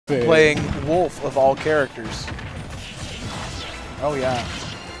playing Wulfn of all characters. Oh yeah.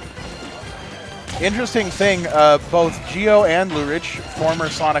 Interesting thing, both Geo and Lurich, former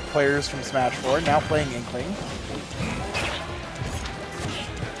Sonic players from Smash 4, now playing Inkling.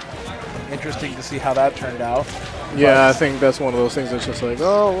 Interesting to see how that turned out. Yeah, but I think that's one of those things that's just like,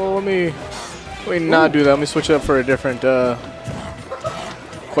 oh, well, let me not do that. Let me switch it up for a different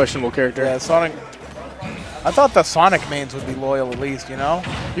questionable character. Yeah, Sonic. I thought the Sonic mains would be loyal at least, you know?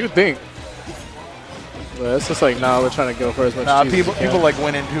 You would think. But it's just like, nah, we're trying to go for as much cheese people like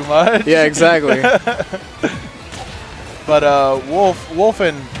winning too much. Yeah, exactly. But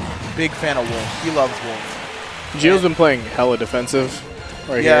Wulfn, big fan of Wulfn. He loves Wulfn. Geo's been playing hella defensive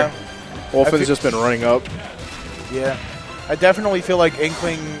right here. Wulfn's just been running up. Yeah. I definitely feel like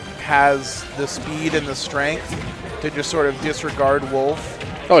Inkling has the speed and the strength to just sort of disregard Wulfn.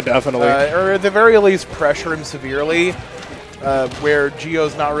 Oh, definitely. Or at the very least pressure him severely. Where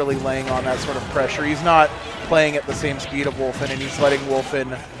Geo's not really laying on that sort of pressure. He's not playing at the same speed of Wulfn, and he's letting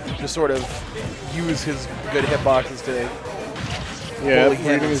Wulfn just sort of use his good hitboxes to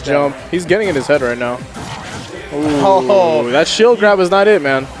reading his jump. He's getting in his head right now. Ooh, that shield grab is not it,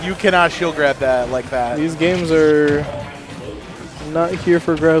 man. You cannot shield grab that like that. These games are not here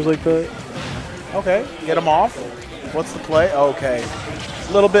for grabs like that. Okay, get him off. What's the play? Okay.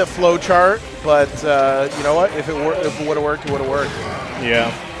 A little bit flowchart, but you know what? If it would have worked, it would have worked. Yeah.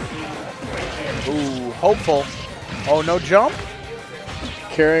 Ooh, hopeful. Oh, no jump?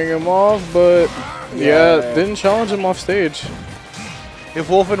 Carrying him off, but yeah, didn't challenge him off stage. If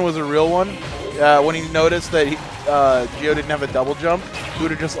Wulfn was a real one, when he noticed that Geo didn't have a double jump, he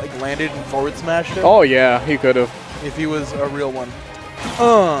would have just like landed and forward smashed it. Oh yeah, he could have. If he was a real one.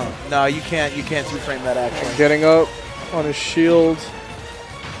 No, you can't two-frame that actually. Getting up on his shield.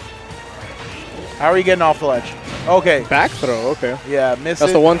 How are you getting off the ledge? Okay. Back throw, okay. Yeah, miss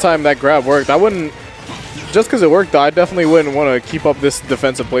That's the one time that grab worked. I wouldn't, just because it worked, though, I definitely wouldn't want to keep up this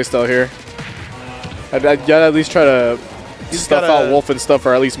defensive playstyle here. I'd at least try to stuff out Wulfn stuff,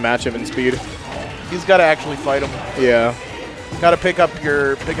 or at least match him in speed. He's got to actually fight him. Yeah. Got to pick up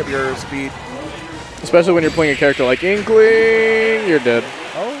your speed. Especially when you're playing a character like Inkling, you're dead.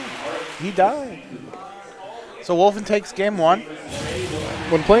 Oh, he died. So Wulfn takes game 1.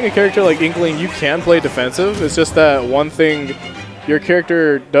 When playing a character like Inkling, you can play defensive. It's just that one thing, your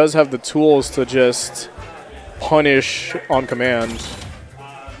character does have the tools to just punish on command.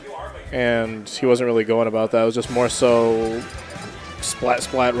 And he wasn't really going about that. It was just more so splat,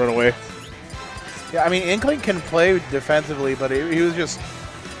 splat, run away. Yeah, I mean, Inkling can play defensively, but he was just...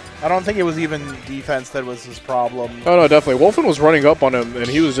 I don't think it was even defense that was his problem. Oh, no, definitely. Wulfn was running up on him, and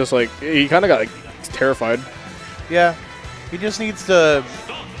he was just like... He kind of got like, terrified. Yeah. He just needs to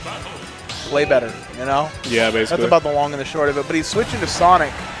play better, you know? Yeah, basically. That's about the long and the short of it. But he's switching to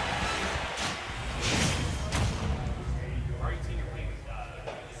Sonic.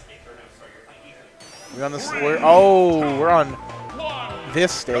 We're on this. We're on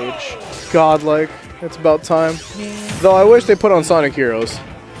this stage. Godlike. It's about time. Though I wish they put on Sonic Heroes.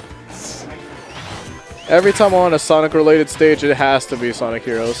 Every time I'm on a Sonic-related stage, it has to be Sonic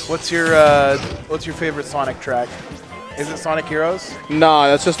Heroes. What's your favorite Sonic track? Is it Sonic Heroes? Nah,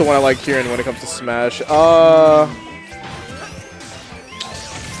 that's just the one I like hearing when it comes to Smash.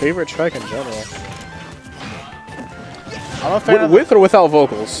 Favorite track in general? I'm a fan with or without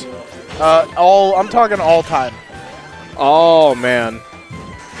vocals? I'm talking all time. Oh man.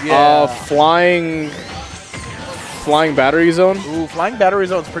 Yeah. Flying Battery Zone? Ooh, Flying Battery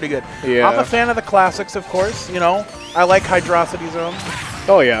Zone's pretty good. Yeah. I'm a fan of the classics, of course, you know. I like Hydrocity Zone.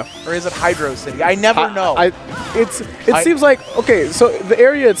 Oh yeah. Or is it Hydro City? I never know. It seems like, okay, so the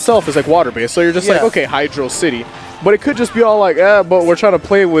area itself is like water-based, so you're just like, okay, Hydro City. But it could just be all like, but we're trying to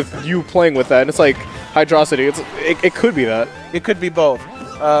play with you playing with that, and it's like Hydrocity. It could be that. It could be both.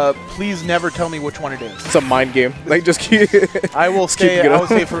 Please never tell me which one it is. It's a mind game. Like, just keep... I will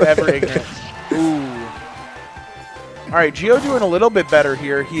stay forever ignorant. Ooh. All right, Geo doing a little bit better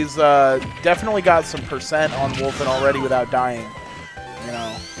here. He's definitely got some percent on Wulfn already without dying. You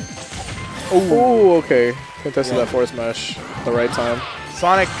know. Ooh, okay. Contested that force smash at the right time.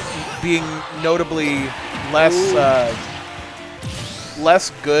 Sonic being notably less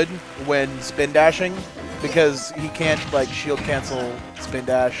good when spin dashing because he can't like shield cancel spin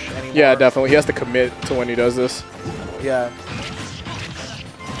dash anymore. Yeah, definitely. He has to commit to when he does this. Yeah.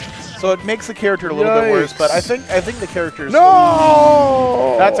 So it makes the character a little bit worse, but I think the character is...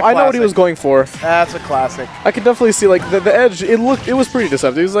 No! That's a classic. I know what he was going for. That's a classic. I could definitely see, like, the edge, it was pretty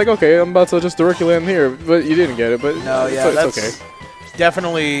deceptive. He was like, okay, I'm about to just directly land here, but you didn't get it, but no, yeah, it's okay.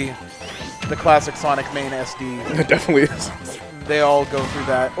 Definitely the classic Sonic main SD. It definitely is. they all go through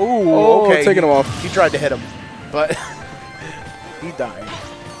that. Ooh, Oh, okay. taking him off. He tried to hit him, but he died.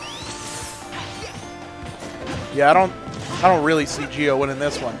 Yeah, I don't really see Geo winning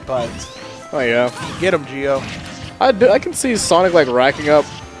this one, but Oh yeah. get him, Geo. I can see Sonic like racking up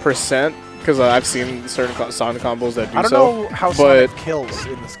percent because I've seen certain Sonic combos that do so. I don't know how but Sonic kills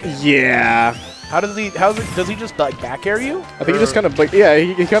in this game. yeah, How does he? Does he just like back air you? I think he just kind of like he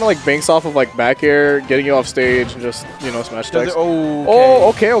kind of like banks off of like back air, getting you off stage, and just smash attacks. Oh,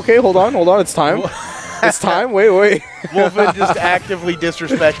 Okay. Hold on. It's time. It's time. Wait. Wulfn just actively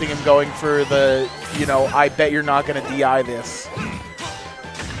disrespecting him, going for the I bet you're not going to DI this.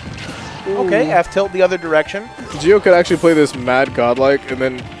 Ooh. Okay, F tilt the other direction. Geo could actually play this mad godlike and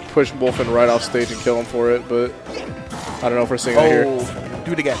then push Wulfn right off stage and kill him for it, but I don't know if we're seeing that here.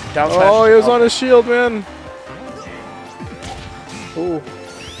 Do it again. Down smash. Oh, he was on his shield, man. Ooh.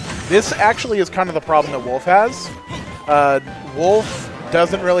 This actually is kind of the problem that Wolf has. Wolf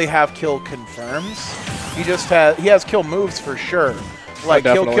doesn't really have kill confirms. He has kill moves for sure. Like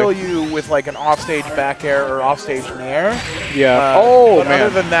he'll kill you with like an offstage back air or offstage nair. Yeah. But man. other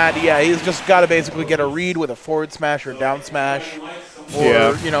than that, yeah, he's just got to basically get a read with a forward smash or down smash,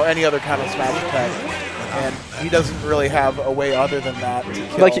 or any other kind of smash attack. And he doesn't really have a way other than that to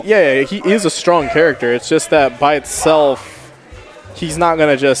kill. Like, yeah, he is a strong character. It's just that by itself, he's not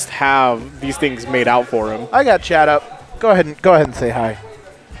gonna just have these things made out for him. I got chat up. Go ahead and say hi.